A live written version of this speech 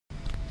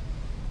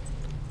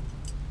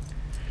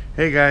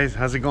Hey guys,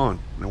 how's it going?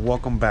 And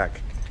welcome back.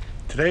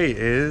 Today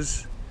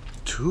is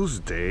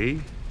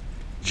Tuesday,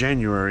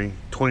 January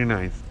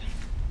 29th,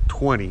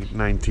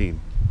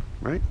 2019,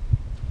 right?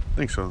 I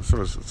think so.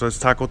 So it's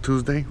Taco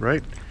Tuesday,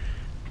 right?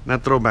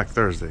 Not Throwback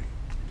Thursday.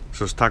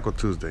 So it's Taco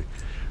Tuesday,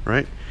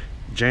 right?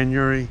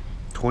 January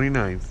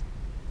 29th,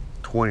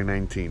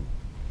 2019.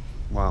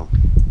 Wow,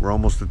 we're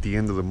almost at the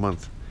end of the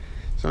month.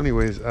 So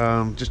anyways,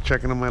 just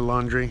checking on my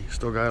laundry.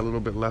 Still got a little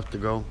bit left to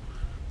go.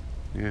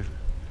 Yeah,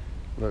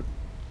 look.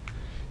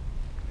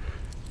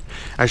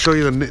 I show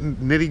you the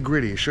nitty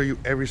gritty. I show you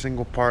every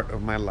single part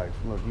of my life.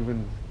 Look,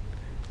 even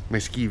my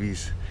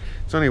skeevies.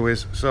 So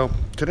anyways, so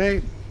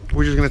today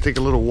we're just gonna take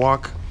a little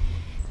walk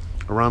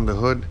around the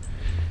hood.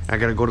 I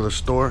gotta go to the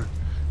store.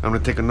 I'm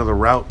gonna take another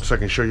route so I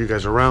can show you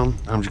guys around.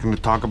 I'm just gonna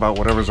talk about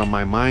whatever's on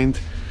my mind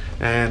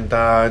and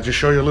just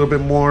show you a little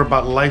bit more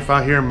about life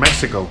out here in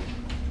Mexico,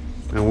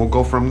 and we'll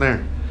go from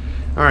there.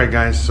 All right,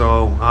 guys.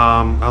 So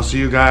I'll see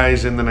you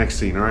guys in the next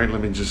scene. All right,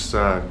 let me just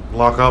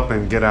lock up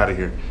and get out of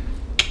here.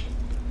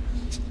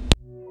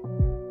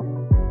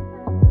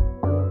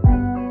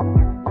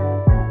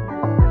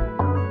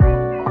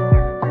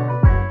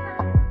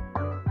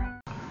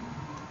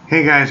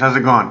 Hey guys, how's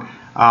it going?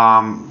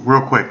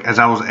 Real quick, as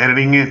I was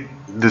editing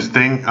this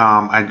thing,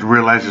 I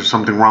realized there's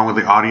something wrong with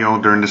the audio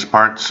during this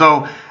part,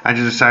 so I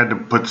just decided to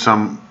put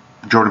some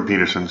Jordan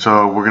Peterson.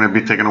 So we're going to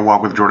be taking a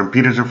walk with Jordan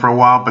Peterson for a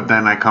while, but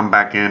then I come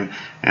back in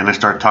and I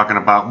start talking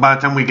about, by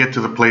the time we get to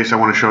the place I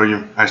want to show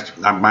you,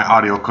 my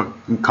audio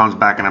comes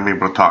back and I'm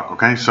able to talk,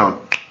 okay?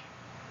 So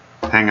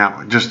hang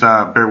out, just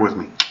bear with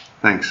me.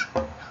 Thanks.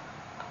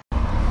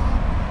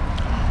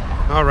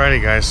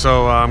 Alrighty guys,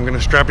 so I'm going to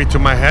strap you to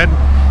my head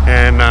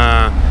and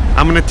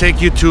I'm gonna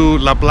take you to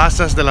La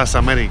Plaza de las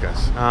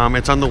Americas.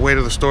 It's on the way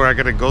to the store I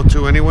gotta go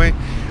to anyway.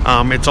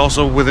 It's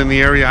also within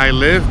the area I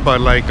live,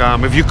 but like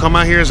if you come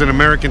out here as an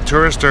American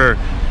tourist or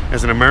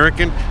as an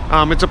American,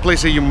 it's a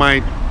place that you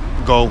might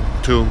go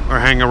to or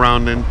hang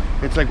around in.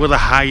 It's like where the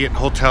Hyatt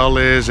Hotel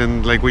is,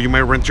 and like where you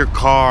might rent your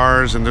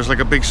cars, and there's like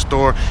a big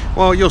store.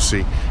 Well, you'll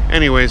see.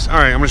 Anyways, all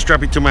right, I'm gonna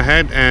strap you to my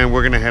head and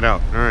we're gonna head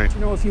out. All right.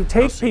 You know, if you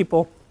take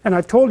people, and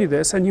I've told you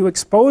this, and you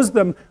expose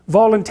them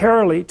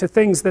voluntarily to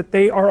things that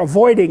they are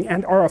avoiding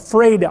and are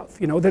afraid of,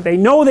 you know, that they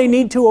know they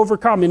need to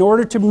overcome in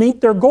order to meet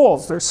their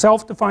goals, their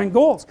self-defined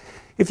goals.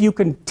 If you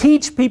can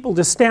teach people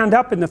to stand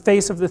up in the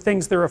face of the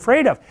things they're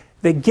afraid of,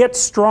 they get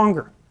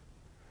stronger.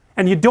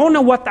 And you don't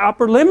know what the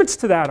upper limits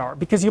to that are,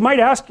 because you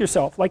might ask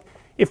yourself, like,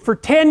 if for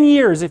 10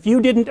 years, if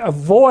you didn't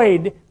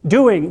avoid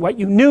doing what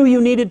you knew you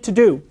needed to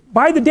do,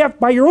 by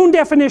your own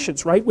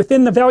definitions, right,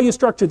 within the value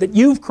structure that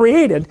you've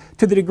created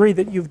to the degree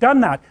that you've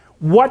done that,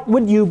 what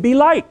would you be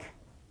like?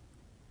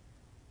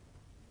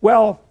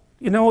 Well,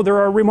 you know, there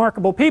are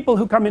remarkable people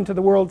who come into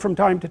the world from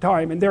time to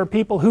time, and there are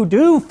people who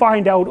do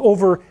find out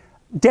over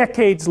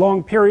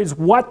decades-long periods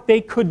what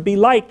they could be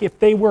like if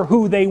they were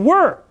who they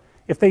were,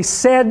 if they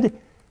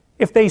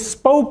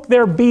spoke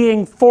their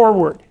being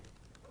forward.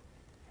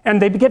 And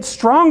they get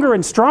stronger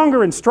and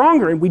stronger and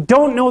stronger, and we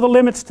don't know the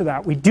limits to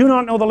that. We do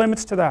not know the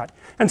limits to that.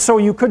 And so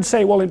you could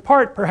say, well, in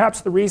part,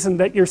 perhaps the reason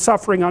that you're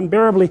suffering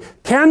unbearably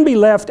can be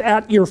left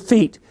at your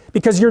feet,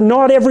 because you're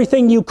not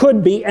everything you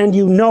could be, and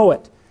you know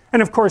it.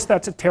 And of course,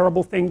 that's a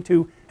terrible thing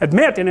to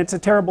admit, and it's a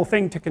terrible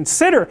thing to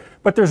consider,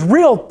 but there's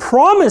real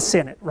promise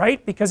in it,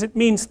 right? Because it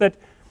means that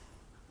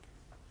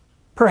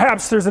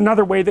perhaps there's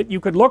another way that you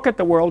could look at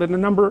the world, and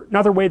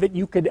another way that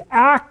you could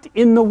act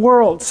in the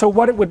world, so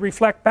what it would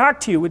reflect back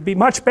to you would be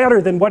much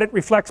better than what it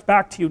reflects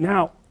back to you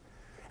now.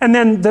 And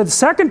then the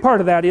second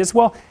part of that is,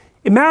 well,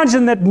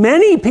 imagine that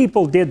many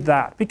people did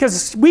that,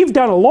 because we've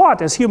done a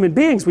lot as human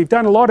beings. We've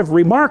done a lot of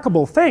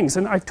remarkable things,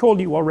 and I've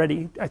told you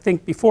already, I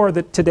think before,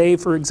 that today,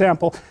 for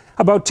example,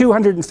 about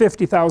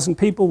 250,000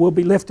 people will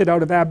be lifted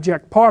out of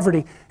abject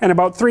poverty, and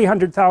about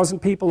 300,000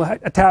 people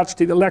attached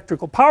to the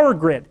electrical power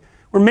grid.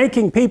 We're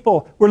lifting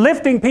people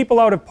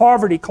out of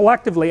poverty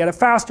collectively at a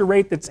faster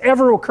rate that's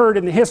ever occurred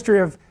in the history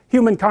of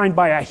humankind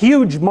by a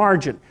huge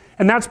margin.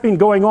 And that's been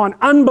going on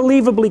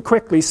unbelievably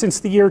quickly since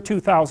the year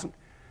 2000.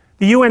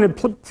 The UN had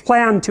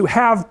planned to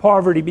have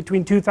poverty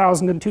between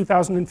 2000 and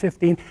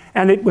 2015,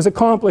 and it was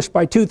accomplished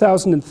by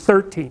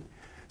 2013.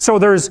 So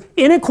there's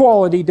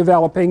inequality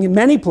developing in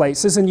many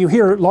places, and you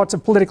hear lots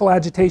of political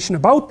agitation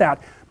about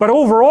that. But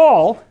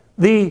overall,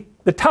 the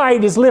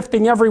tide is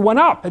lifting everyone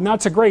up, and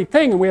that's a great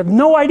thing, and we have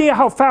no idea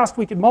how fast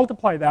we could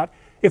multiply that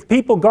if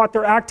people got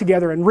their act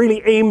together and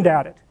really aimed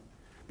at it.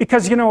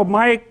 Because, you know,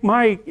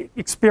 my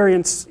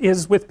experience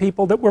is with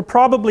people that we're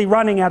probably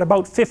running at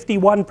about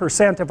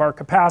 51% of our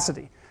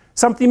capacity.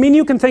 I mean,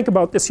 you can think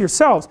about this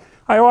yourselves.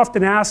 I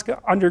often ask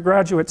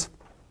undergraduates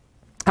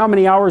how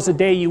many hours a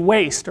day you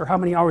waste, or how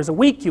many hours a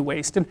week you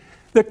waste, and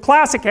the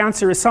classic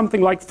answer is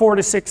something like 4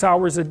 to 6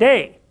 hours a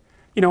day.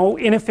 You know,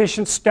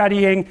 inefficient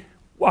studying,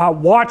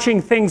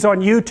 watching things on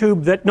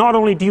YouTube that not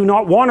only do you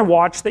not want to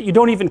watch, that you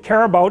don't even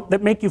care about,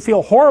 that make you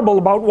feel horrible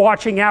about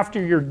watching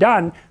after you're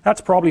done.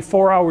 That's probably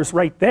 4 hours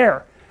right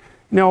there.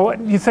 You know,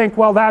 you think,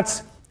 well,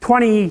 that's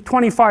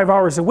 25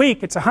 hours a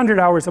week, it's 100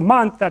 hours a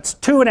month, that's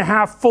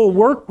 2.5 full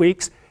work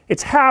weeks.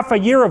 It's half a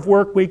year of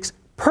work weeks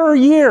per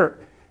year.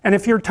 And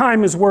if your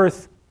time is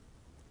worth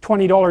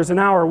 $20 an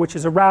hour, which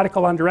is a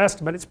radical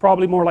underestimate, it's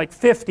probably more like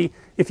 50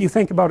 if you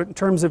think about it in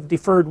terms of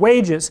deferred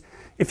wages.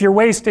 If you're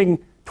wasting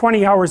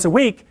 20 hours a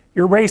week,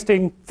 you're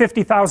wasting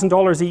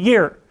 $50,000 a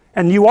year.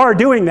 And you are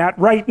doing that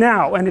right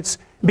now. And it's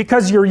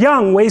because you're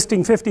young,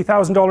 wasting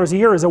 $50,000 a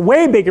year is a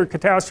way bigger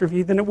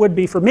catastrophe than it would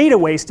be for me to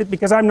waste it,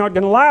 because I'm not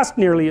going to last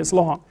nearly as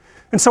long.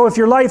 And so if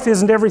your life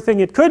isn't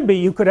everything it could be,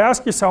 you could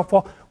ask yourself,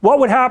 well, what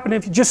would happen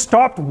if you just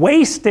stopped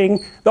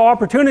wasting the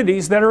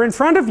opportunities that are in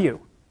front of you?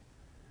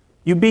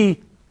 You'd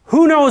be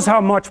who knows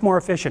how much more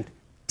efficient,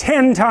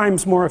 10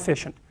 times more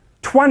efficient,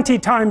 20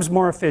 times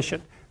more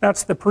efficient.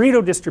 That's the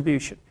Pareto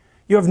distribution.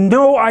 You have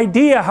no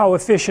idea how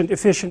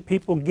efficient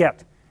people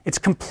get. It's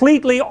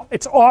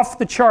off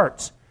the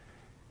charts.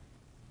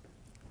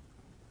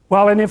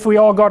 Well, and if we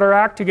all got our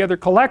act together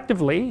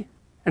collectively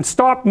and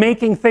stopped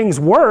making things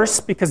worse,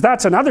 because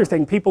that's another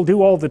thing people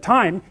do all the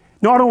time,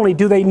 not only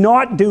do they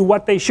not do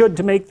what they should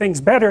to make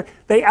things better,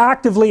 they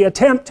actively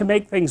attempt to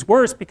make things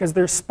worse because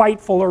they're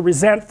spiteful or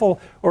resentful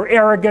or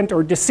arrogant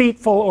or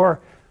deceitful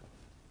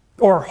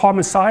or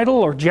homicidal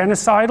or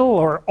genocidal,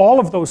 or all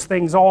of those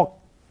things all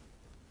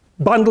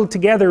bundled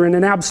together in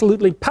an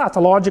absolutely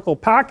pathological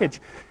package.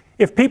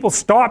 If people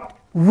stopped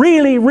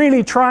really,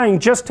 really trying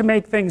just to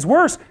make things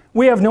worse,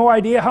 we have no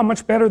idea how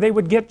much better they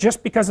would get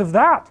just because of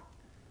that.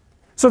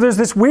 So there's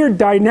this weird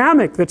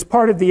dynamic that's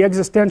part of the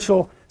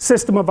existential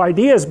system of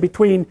ideas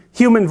between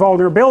human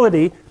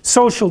vulnerability,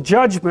 social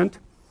judgment,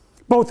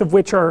 both of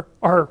which are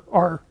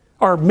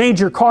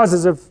major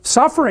causes of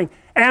suffering,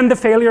 and the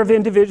failure of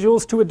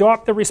individuals to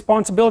adopt the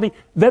responsibility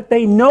that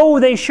they know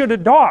they should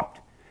adopt.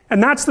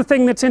 And that's the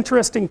thing that's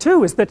interesting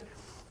too, is that,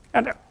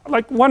 and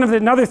like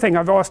another thing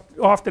I've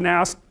often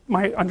asked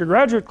my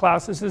undergraduate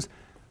classes is,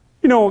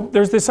 you know,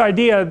 there's this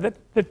idea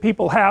that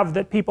people have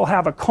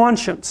a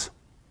conscience.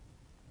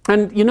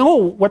 And you know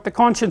what the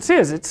conscience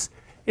is.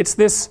 It's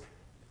this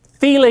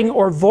feeling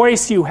or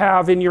voice you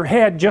have in your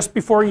head just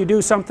before you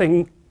do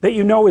something that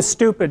you know is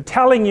stupid,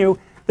 telling you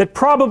that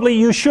probably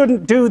you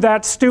shouldn't do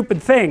that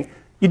stupid thing.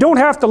 You don't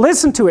have to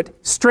listen to it,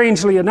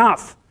 strangely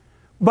enough.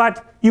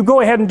 But you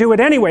go ahead and do it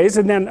anyways,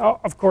 and then,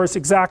 of course,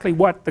 exactly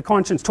what the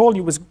conscience told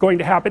you was going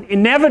to happen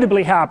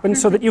inevitably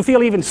happens, so that you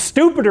feel even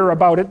stupider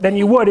about it than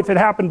you would if it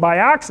happened by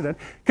accident.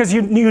 Because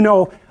you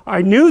know,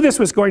 I knew this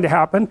was going to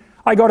happen,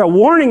 I got a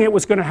warning it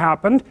was going to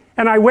happen,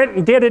 and I went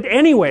and did it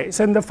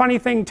anyways. And the funny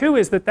thing too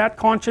is that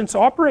conscience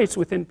operates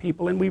within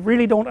people, and we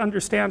really don't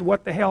understand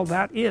what the hell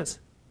that is.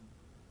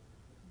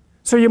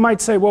 So you might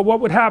say, well, what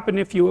would happen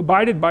if you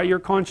abided by your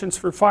conscience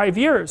for 5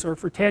 years or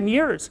for 10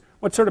 years?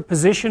 What sort of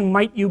position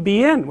might you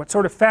be in? What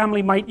sort of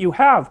family might you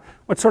have?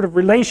 What sort of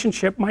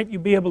relationship might you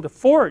be able to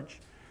forge?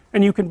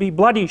 And you can be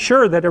bloody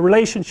sure that a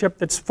relationship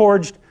that's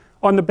forged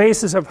on the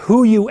basis of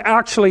who you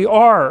actually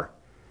are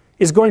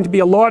is going to be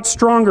a lot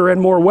stronger and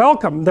more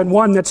welcome than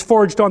one that's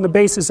forged on the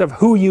basis of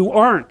who you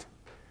aren't.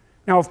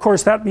 Now, of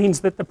course, that means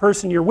that the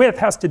person you're with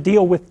has to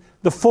deal with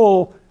the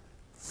full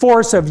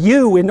force of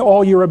you in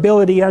all your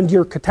ability and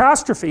your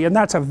catastrophe, and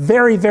that's a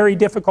very, very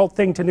difficult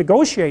thing to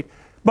negotiate.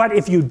 But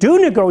if you do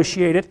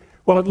negotiate it,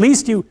 well, at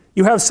least you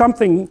have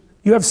something,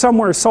 you have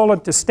somewhere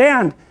solid to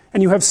stand,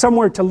 and you have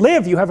somewhere to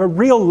live, you have a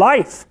real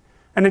life.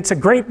 And it's a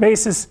great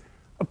basis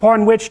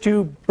upon which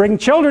to bring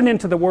children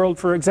into the world,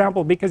 for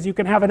example, because you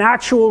can have an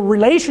actual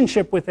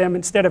relationship with them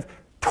instead of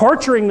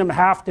torturing them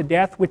half to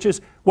death, which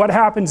is what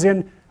happens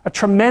in a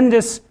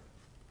tremendously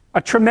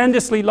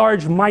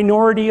large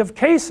minority of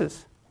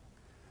cases.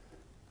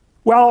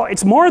 Well,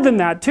 it's more than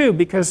that too,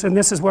 because, and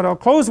this is what I'll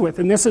close with,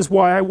 and this is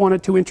why I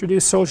wanted to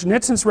introduce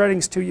Solzhenitsyn's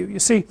writings to you. You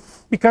see,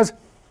 because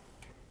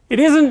it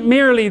isn't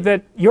merely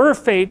that your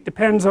fate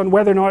depends on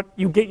whether or not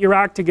you get your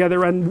act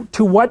together and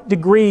to what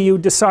degree you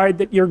decide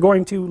that you're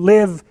going to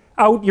live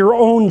out your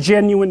own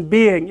genuine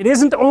being. It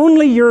isn't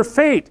only your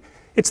fate,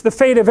 it's the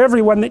fate of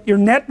everyone that you're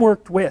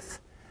networked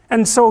with.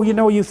 And so, you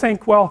know, you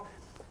think, well,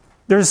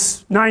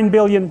 there's 9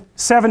 billion,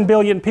 7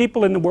 billion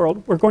people in the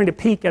world. We're going to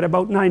peak at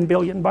about 9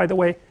 billion, by the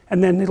way,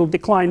 and then it'll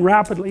decline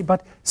rapidly.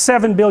 But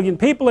 7 billion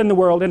people in the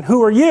world, and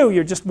who are you?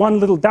 You're just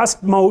one little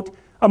dust mote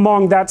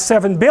among that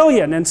 7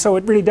 billion. And so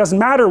it really doesn't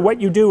matter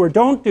what you do or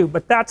don't do,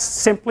 but that's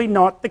simply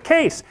not the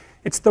case.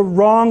 It's the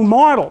wrong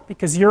model,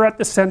 because you're at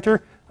the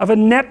center of a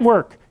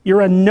network.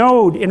 You're a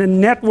node in a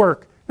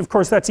network. Of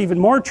course, that's even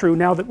more true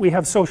now that we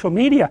have social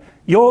media.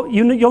 You'll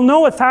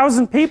know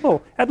 1,000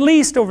 people, at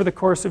least, over the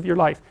course of your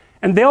life.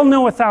 And they'll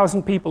know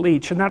 1,000 people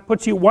each, and that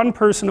puts you one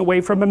person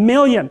away from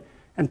 1,000,000,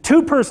 and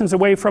 2 persons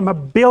away from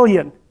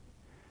 1,000,000,000.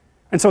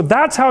 And so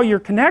that's how you're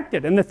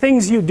connected. And the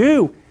things you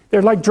do,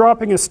 they're like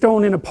dropping a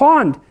stone in a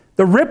pond.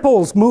 The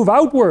ripples move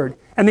outward,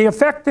 and they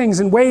affect things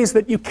in ways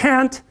that you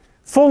can't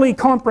fully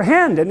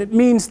comprehend. And it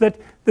means that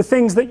the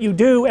things that you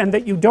do and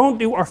that you don't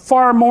do are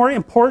far more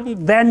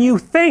important than you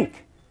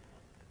think.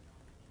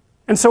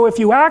 And so if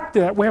you act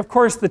that way, of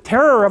course, the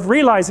terror of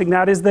realizing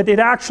that is that it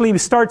actually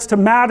starts to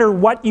matter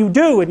what you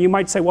do. And you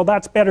might say, well,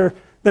 that's better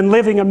than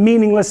living a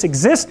meaningless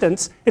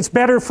existence. It's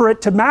better for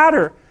it to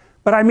matter.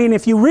 But I mean,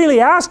 if you really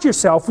asked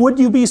yourself, would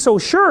you be so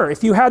sure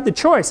if you had the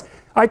choice?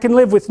 I can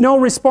live with no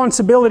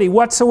responsibility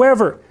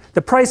whatsoever.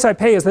 The price I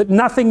pay is that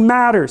nothing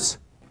matters.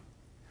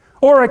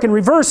 Or I can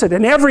reverse it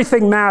and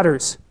everything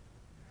matters.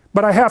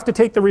 But I have to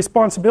take the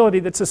responsibility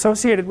that's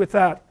associated with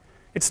that.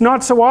 It's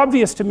not so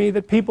obvious to me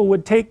that people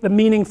would take the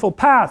meaningful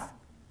path.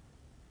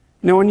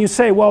 You know, when you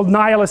say, well,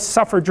 nihilists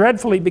suffer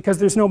dreadfully because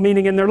there's no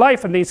meaning in their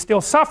life and they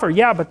still suffer.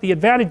 Yeah, but the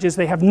advantage is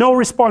they have no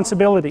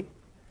responsibility.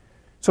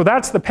 So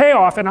that's the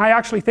payoff, and I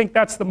actually think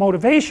that's the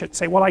motivation.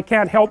 Say, well, I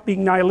can't help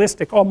being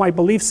nihilistic. All my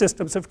belief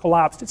systems have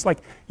collapsed. It's like,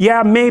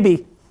 yeah,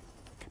 maybe.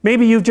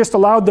 Maybe you've just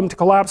allowed them to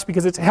collapse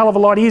because it's a hell of a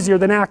lot easier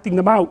than acting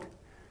them out.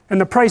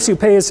 And the price you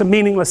pay is some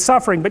meaningless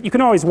suffering, but you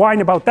can always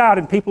whine about that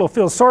and people will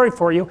feel sorry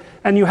for you,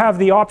 and you have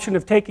the option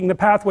of taking the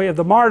pathway of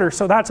the martyr,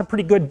 so that's a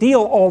pretty good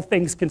deal, all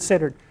things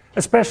considered.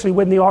 Especially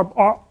when the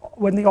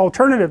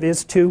alternative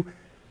is to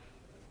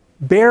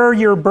bear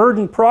your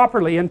burden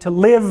properly and to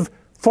live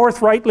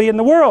forthrightly in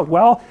the world.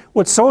 Well,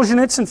 what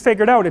Solzhenitsyn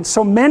figured out, and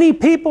so many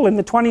people in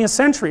the 20th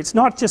century, it's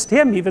not just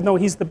him, even though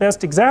he's the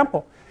best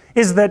example,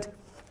 is that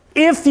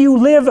if you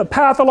live a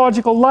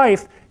pathological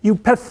life, you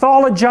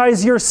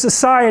pathologize your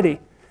society.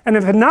 And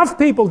if enough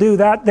people do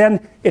that,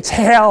 then it's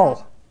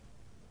hell.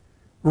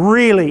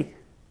 Really.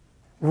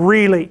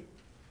 Really.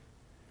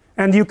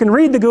 And you can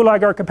read the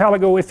Gulag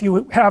Archipelago if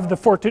you have the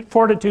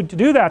fortitude to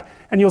do that,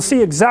 and you'll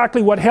see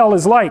exactly what hell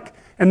is like.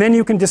 And then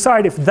you can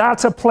decide if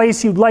that's a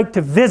place you'd like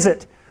to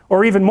visit,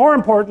 or even more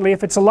importantly,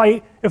 if it's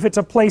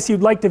a place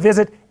you'd like to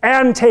visit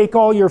and take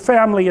all your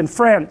family and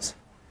friends.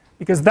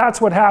 Because that's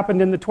what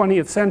happened in the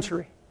 20th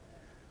century.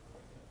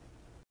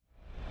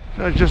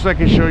 So just so I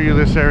can show you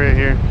this area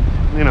here,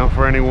 you know,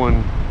 for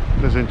anyone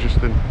that's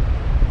interested.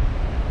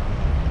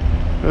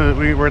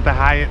 We're at the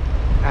Hyatt.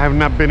 I have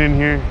not been in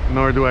here,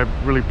 nor do I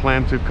really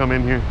plan to come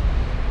in here.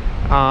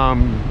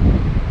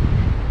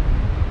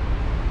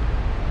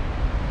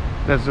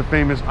 That's the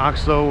famous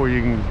Oxlow where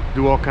you can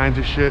do all kinds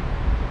of shit.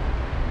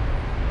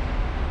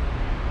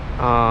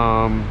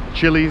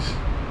 Chili's,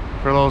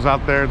 for those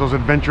out there, those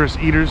adventurous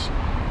eaters.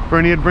 For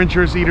any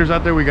adventurous eaters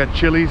out there, we got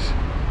Chili's.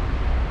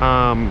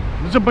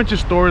 There's a bunch of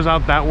stores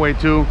out that way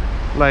too.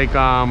 Like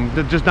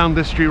just down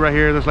this street right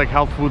here, there's like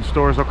health food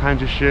stores, all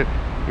kinds of shit.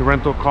 Your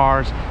rental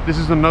cars. This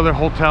is another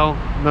hotel,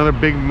 another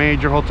big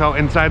major hotel.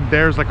 Inside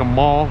there's like a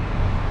mall.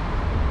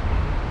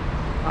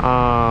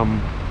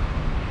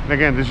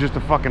 Again, this is just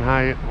a fucking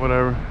Hyatt,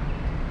 whatever.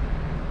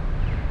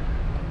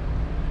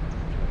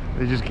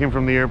 They just came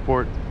from the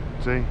airport.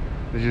 See,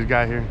 they just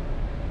got here.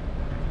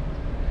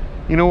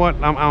 You know what?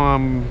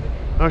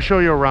 I'll show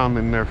you around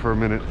in there for a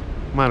minute.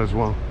 Might as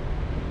well.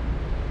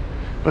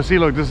 But see,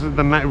 look, this is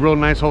the real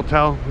nice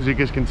hotel, as you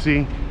guys can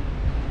see.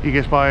 You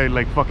guys probably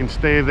like fucking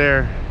stay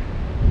there.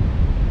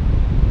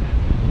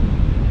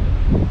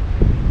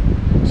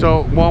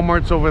 So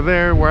Walmart's over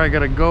there where I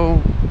gotta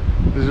go.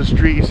 There's a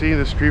street, you see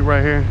the street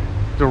right here,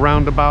 the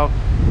roundabout.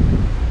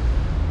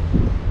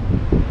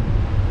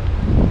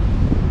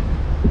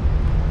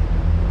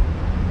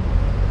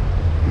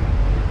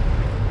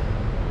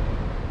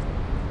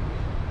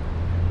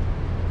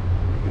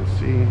 You can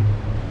see.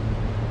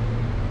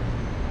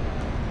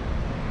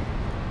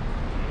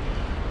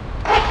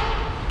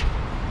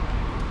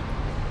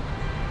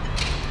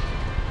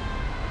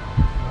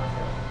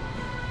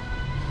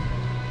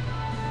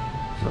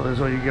 So this is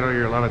where you get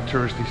a lot of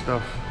touristy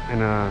stuff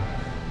in a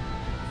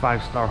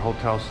 5-star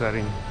hotel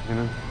setting, you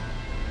know.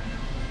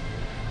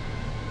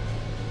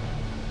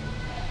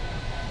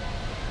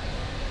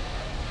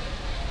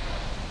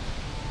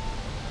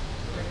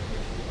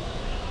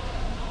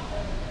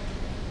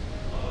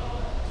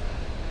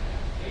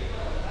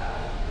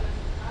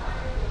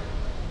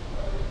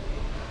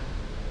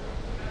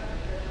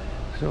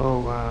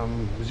 So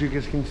as you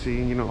guys can see,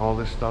 you know, all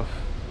this stuff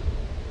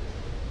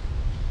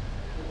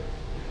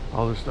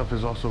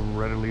is also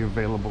readily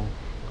available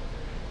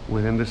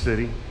within the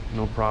city,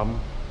 no problem.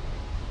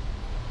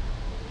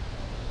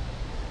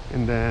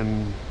 And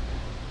then,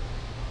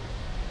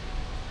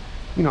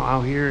 you know,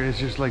 out here is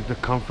just like the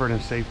comfort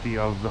and safety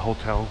of the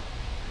hotel,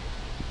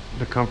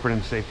 the comfort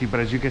and safety. But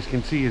as you guys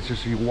can see, it's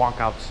just you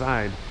walk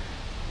outside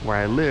where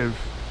I live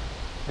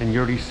and you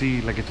already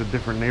see like it's a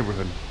different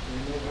neighborhood.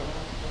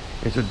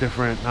 It's a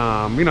different,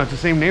 you know, it's the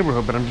same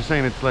neighborhood, but I'm just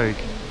saying it's like,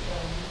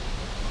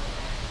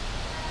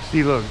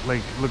 see, look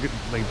at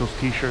like those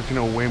t-shirts, you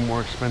know, way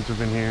more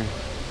expensive in here,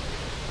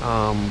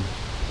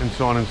 and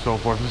so on and so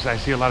forth. I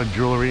see a lot of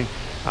jewelry,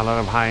 a lot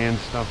of high-end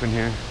stuff in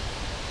here.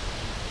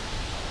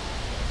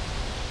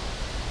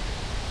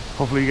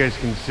 Hopefully you guys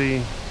can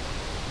see.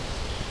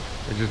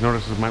 I just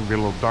noticed it might be a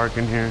little dark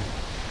in here,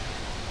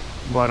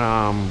 but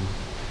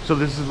so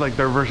this is like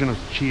their version of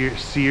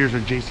Sears or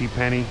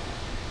JCPenney,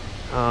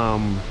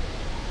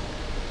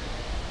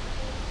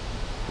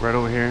 right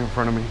over here in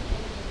front of me.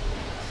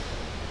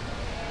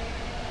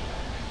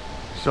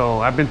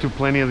 So I've been to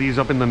plenty of these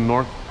up in the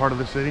north part of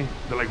the city.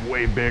 They're like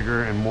way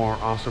bigger and more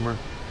awesomer.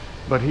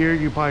 But here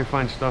you probably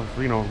find stuff,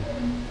 you know,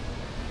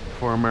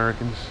 for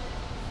Americans.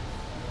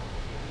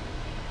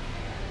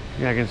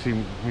 Yeah, I can see,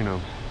 you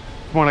know,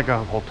 It's more like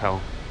a hotel,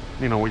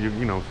 you know, where you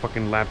know,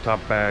 fucking laptop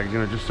bags, you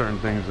know, just certain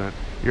things that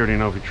you already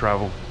know if you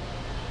travel.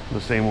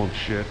 The same old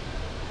shit.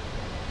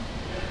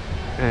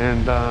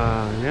 And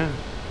yeah,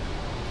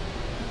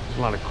 there's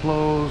a lot of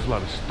clothes, a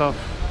lot of stuff.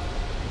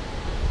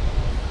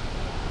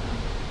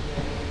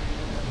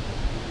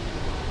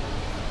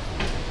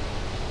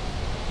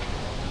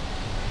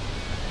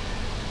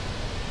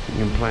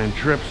 You can plan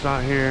trips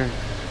out here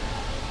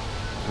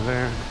to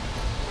there.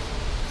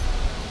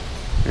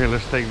 Here,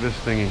 let's take this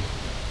thingy.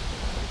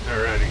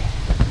 Alrighty.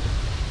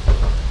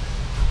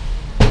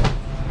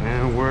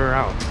 And we're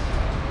out.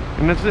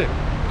 And that's it.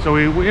 So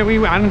I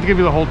didn't give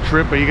you the whole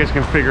trip, but you guys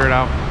can figure it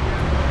out.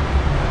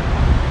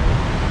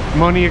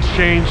 Money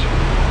exchange.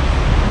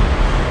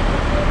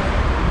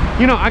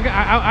 You know,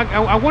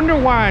 I wonder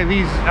why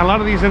a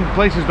lot of these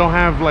places don't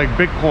have like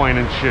Bitcoin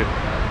and shit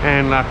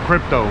and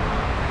crypto.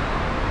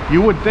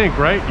 You would think,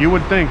 right? You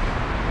would think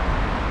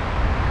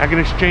I can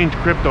exchange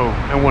crypto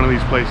at one of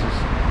these places.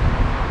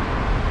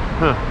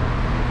 Huh.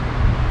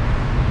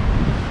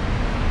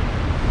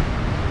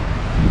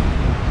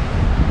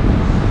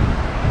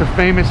 The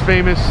famous,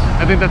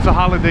 I think that's a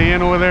Holiday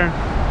Inn over there.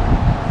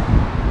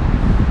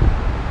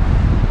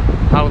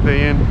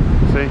 Holiday Inn,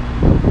 see?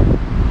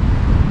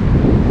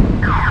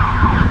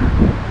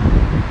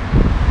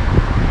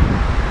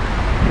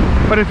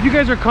 But if you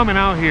guys are coming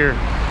out here,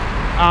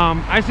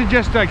 I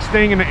suggest like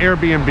staying in an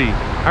Airbnb.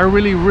 I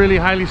really, really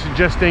highly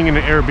suggest staying in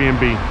an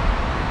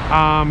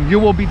Airbnb. You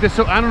will be this.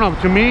 So I don't know.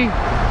 To me,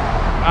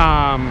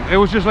 it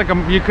was just like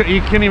you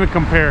can't even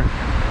compare.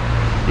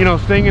 You know,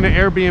 staying in an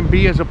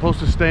Airbnb as opposed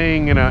to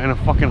staying in a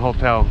fucking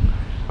hotel.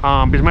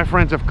 Because my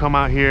friends have come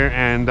out here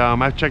and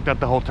I've checked out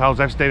the hotels.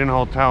 I've stayed in a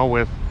hotel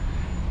with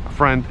a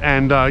friend,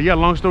 and yeah,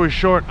 long story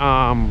short,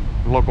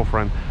 local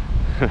friend.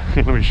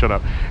 Let me shut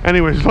up.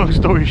 Anyways, long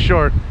story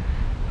short,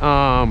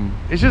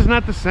 it's just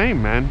not the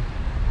same, man.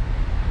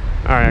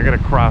 All right, I gotta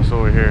cross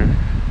over here.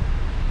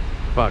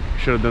 Fuck,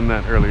 should have done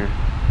that earlier.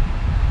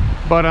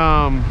 But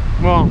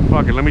well,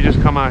 fuck it. Let me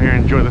just come out here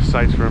and enjoy the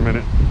sights for a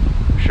minute.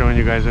 I'm showing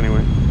you guys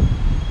anyway.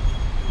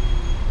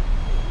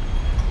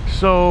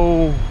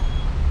 So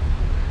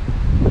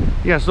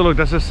yeah, so look,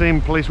 that's the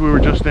same place we were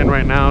just in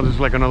right now. This is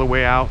like another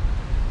way out.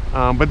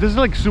 But this is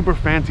like super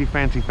fancy.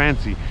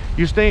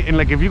 You stay in,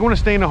 like, if you're going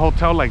to stay in a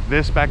hotel like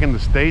this back in the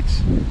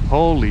States,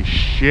 holy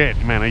shit,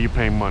 man, are you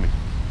paying money?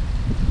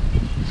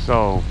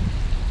 So,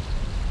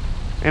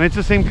 and it's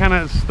the same kind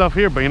of stuff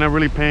here, but you're not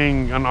really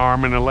paying an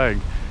arm and a leg.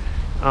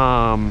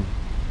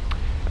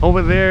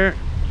 Over there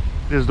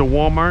is the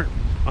Walmart.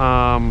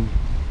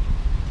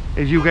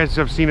 As you guys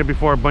have seen it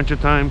before a bunch of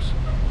times.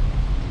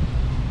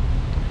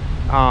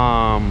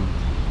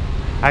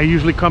 I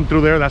usually come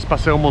through there. That's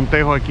Paseo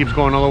Montejo. It keeps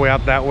going all the way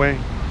out that way.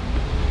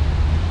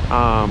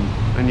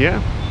 And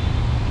yeah,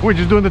 we're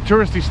just doing the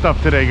touristy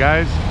stuff today,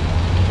 guys.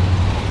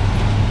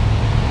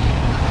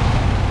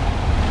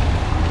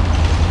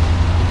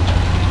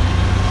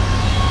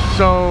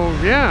 So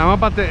yeah, I'm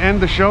about to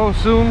end the show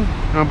soon.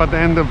 I'm about to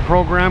end the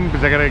program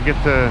because I gotta get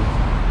to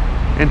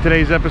in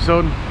today's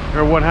episode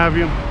or what have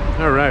you.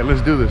 All right,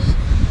 let's do this.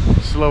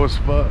 Slow as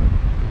fuck.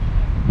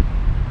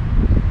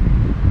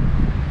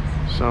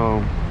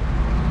 So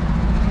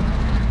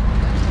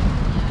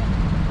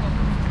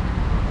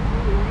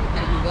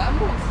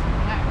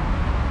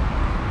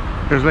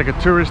there's like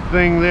a tourist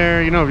thing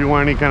there, you know, if you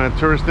want any kind of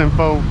tourist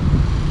info,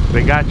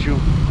 they got you.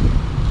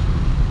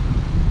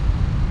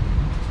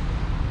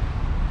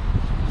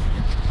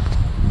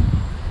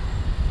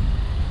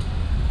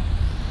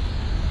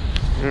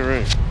 All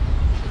right.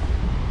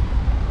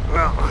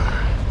 Well,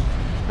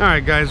 all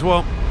right, guys.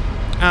 Well,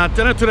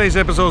 today's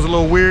episode is a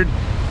little weird.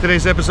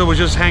 Today's episode was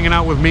just hanging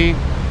out with me,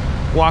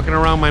 walking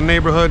around my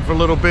neighborhood for a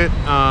little bit,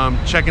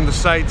 checking the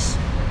sights.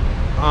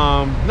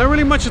 Not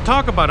really much to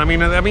talk about. I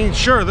mean,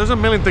 sure, there's a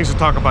million things to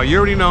talk about. You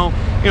already know,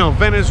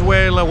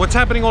 Venezuela, what's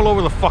happening all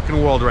over the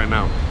fucking world right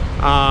now.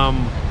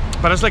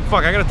 But it's like,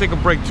 fuck, I gotta take a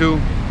break too.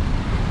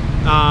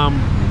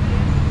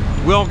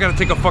 We all gotta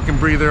take a fucking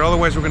breather,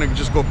 otherwise we're gonna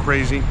just go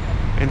crazy,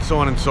 and so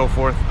on and so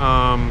forth.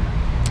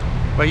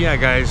 But yeah,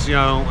 guys,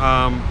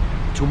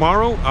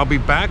 tomorrow I'll be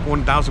back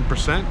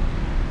 1000%.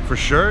 For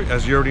sure,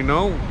 as you already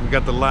know, we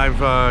got the live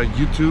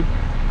YouTube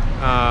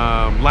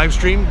live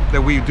stream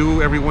that we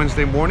do every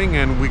Wednesday morning,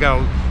 and we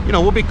got,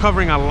 we'll be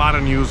covering a lot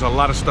of news, a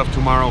lot of stuff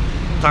tomorrow,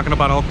 talking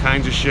about all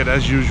kinds of shit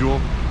as usual.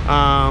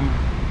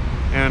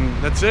 And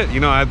that's it.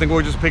 I think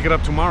we'll just pick it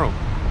up tomorrow.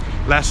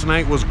 Last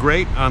night was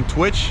great on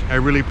Twitch. I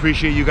really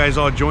appreciate you guys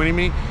all joining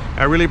me.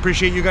 I really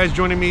appreciate you guys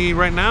joining me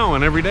right now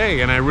and every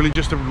day, and I really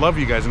just love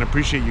you guys and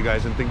appreciate you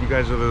guys and think you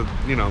guys are the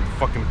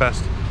fucking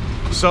best.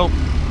 So,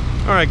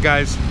 all right,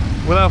 guys,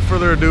 without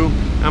further ado,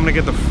 I'm gonna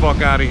get the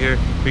fuck out of here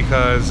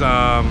because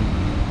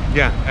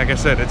yeah, like I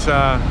said, it's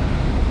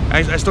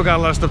I still got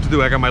a lot of stuff to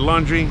do. I got my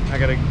laundry, I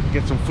gotta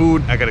get some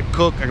food, I gotta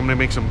cook, I'm gonna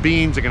make some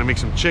beans, I'm gonna make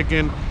some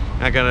chicken,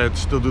 I gotta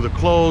still do the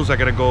clothes, I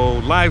gotta go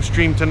live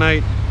stream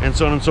tonight, and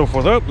so on and so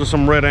forth. Oh, there's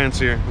some red ants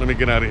here. Let me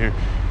get out of here.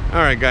 All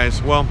right,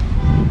 guys, well,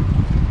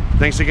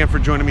 Thanks again for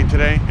joining me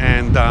today,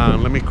 and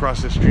let me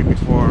cross the street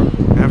before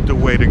I have to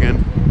wait again.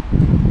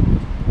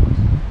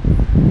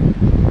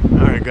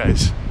 All right,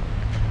 guys.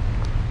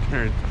 All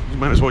right, you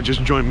might as well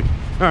just join me.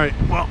 All right,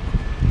 well,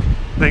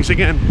 thanks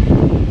again.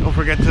 Don't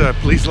forget to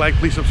please like,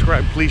 please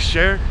subscribe, please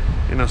share,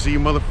 and I'll see you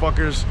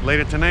motherfuckers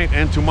later tonight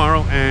and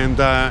tomorrow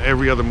and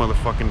every other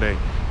motherfucking day,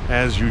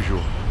 as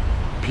usual.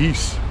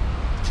 Peace.